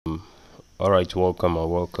Alright, welcome and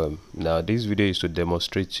welcome. Now this video is to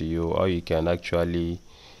demonstrate to you how you can actually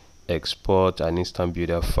export an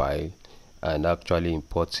Instabuilder file and actually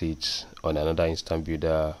import it on another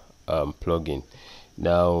Instabuilder plugin.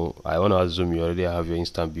 Now I want to assume you already have your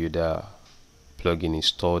Instabuilder plugin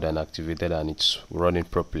installed and activated and it's running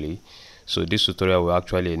properly. So this tutorial will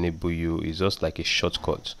actually enable you, it's just like a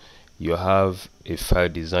shortcut. You have a file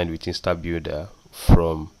designed with Instabuilder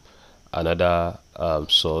from another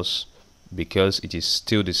source. Because it is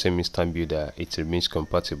still the same Instabuilder, it remains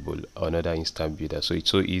compatible on other Instabuilder. So it's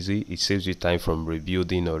so easy, it saves you time from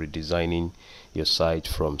rebuilding or redesigning your site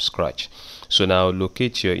from scratch. So now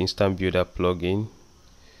locate your Instabuilder plugin.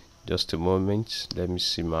 Just a moment, let me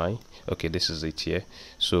see mine. Okay, this is it here.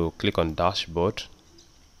 So click on dashboard.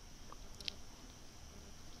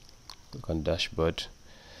 Click on dashboard.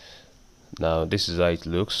 Now this is how it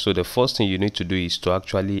looks. So the first thing you need to do is to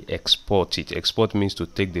actually export it. Export means to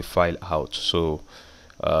take the file out. So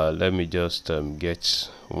let me just get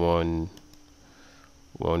one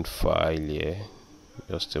file here.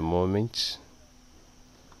 Just a moment.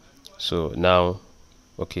 So now,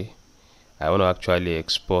 okay, I want to actually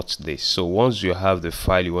export this. So once you have the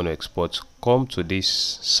file you want to export, come to this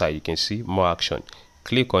side. You can see more action.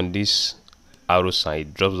 Click on this arrow sign,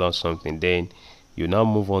 it drops down something. Then you now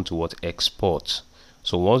move on to what? Export.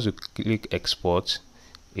 So once you click export,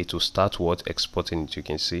 it will start what? Exporting it. You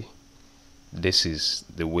can see this is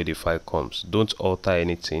the way the file comes. Don't alter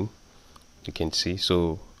anything. You can see.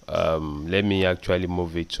 So let me actually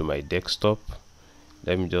move it to my desktop.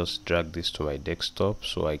 Let me just drag this to my desktop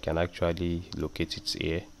so I can actually locate it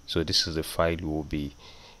here. So this is the file we will be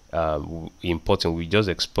importing. We just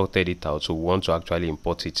exported it out, so we want to actually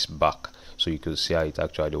import it back so you can see how it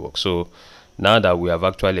actually works. So now that we have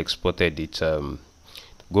actually exported it,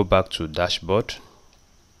 go back to dashboard.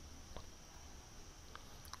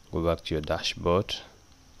 Go back to your dashboard.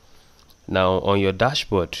 Now on your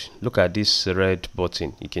dashboard, look at this red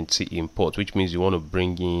button. You can see import, which means you want to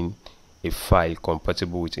bring in a file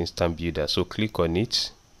compatible with Instabuilder. So click on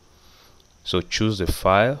it. So choose the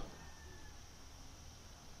file.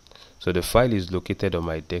 So the file is located on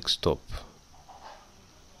my desktop.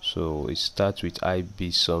 So it starts with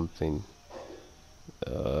IB something.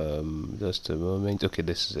 Just a moment. Okay,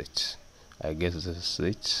 this is it. I guess this is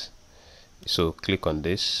it. So click on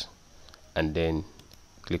this and then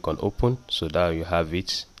click on open. So now you have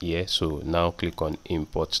it here. So now click on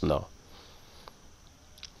import now.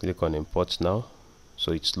 Click on import now.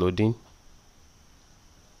 So it's loading.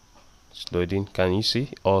 It's loading. Can you see?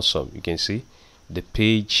 Awesome. You can see the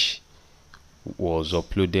page was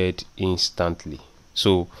uploaded instantly.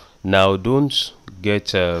 So now don't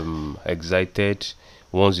get excited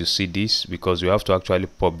once you see this, because you have to actually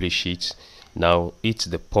publish it. Now hit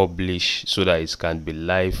the publish so that it can be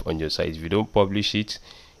live on your site. If you don't publish it,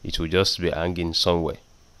 it will just be hanging somewhere.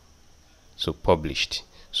 So published.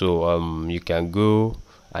 So you can go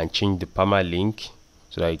and change the permalink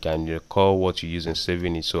so that you can recall what you use in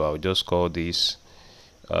saving it. So I'll just call this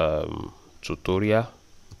tutorial.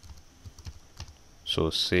 So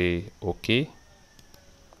say okay.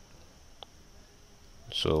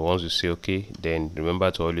 So once you say okay, then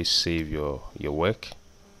remember to always save your work.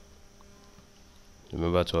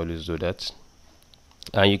 Remember to always do that.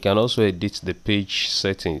 And you can also edit the page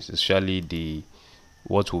settings, especially the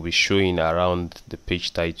what will be showing around the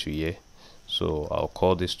page title here. So I'll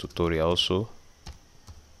call this tutorial also.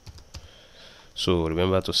 So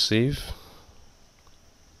remember to save.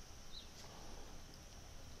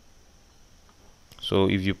 So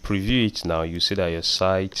if you preview it now, you see that your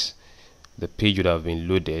site, the page would have been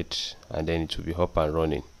loaded and then it will be up and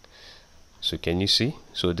running. So can you see?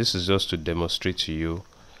 So this is just to demonstrate to you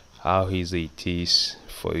how easy it is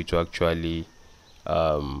for you to actually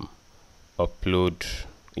upload,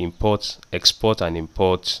 import, export and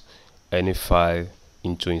import any file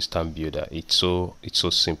into Instabuilder. It's so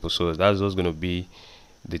simple. So that's just going to be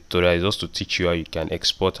the tutorial, just to teach you how you can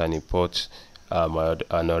export and import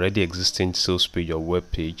an already existing sales page or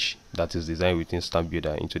web page that is designed with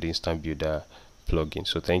Instabuilder into the Instabuilder plugin.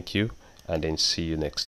 So thank you, and then see you next.